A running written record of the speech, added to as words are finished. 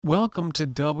Welcome to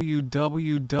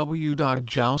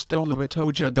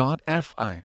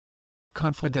www.joustoluotot.fi.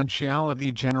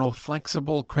 Confidentiality General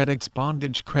Flexible Credits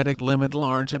Bondage Credit Limit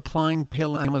Large Applying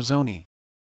Pill Amazoni.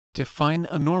 Define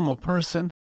a normal person.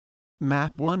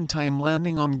 Map one-time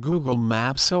landing on Google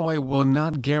Maps, so I will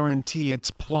not guarantee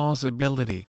its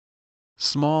plausibility.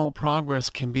 Small progress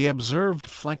can be observed.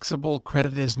 Flexible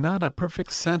credit is not a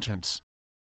perfect sentence.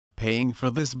 Paying for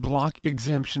this block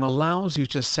exemption allows you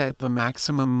to set the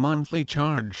maximum monthly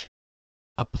charge.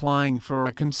 Applying for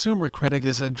a consumer credit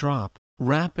is a drop.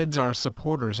 Rapids are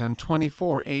supporters and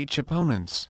 24H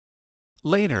opponents.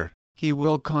 Later, he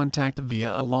will contact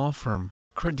via a law firm,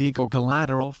 Credico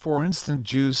Collateral for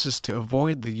instant uses to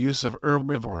avoid the use of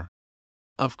herbivore.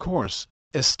 Of course,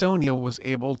 Estonia was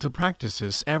able to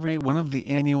practice every one of the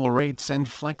annual rates and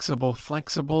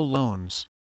flexible loans.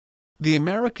 The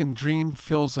American dream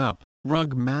fills up,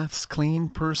 rug maths clean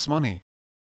purse money.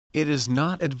 It is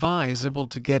not advisable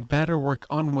to get better work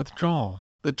on withdrawal.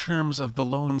 The terms of the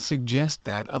loan suggest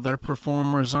that other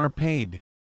performers are paid.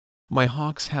 My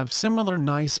Hawks have similar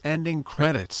nice ending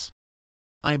credits.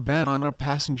 I bet on a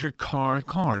passenger car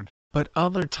card, but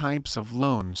other types of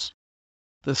loans.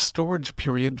 The storage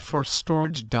period for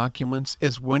storage documents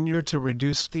is 1 year to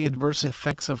reduce the adverse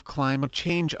effects of climate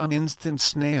change on instant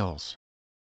snails.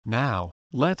 Now,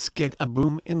 let's get a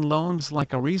boom in loans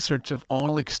like a research of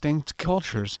all extinct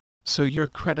cultures, so your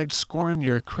credit score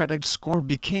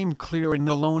became clear in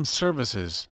the loan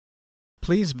services.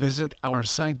 Please visit our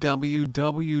site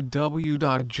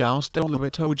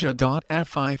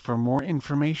www.joustoluotot.fi for more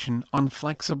information on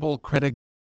flexible credit.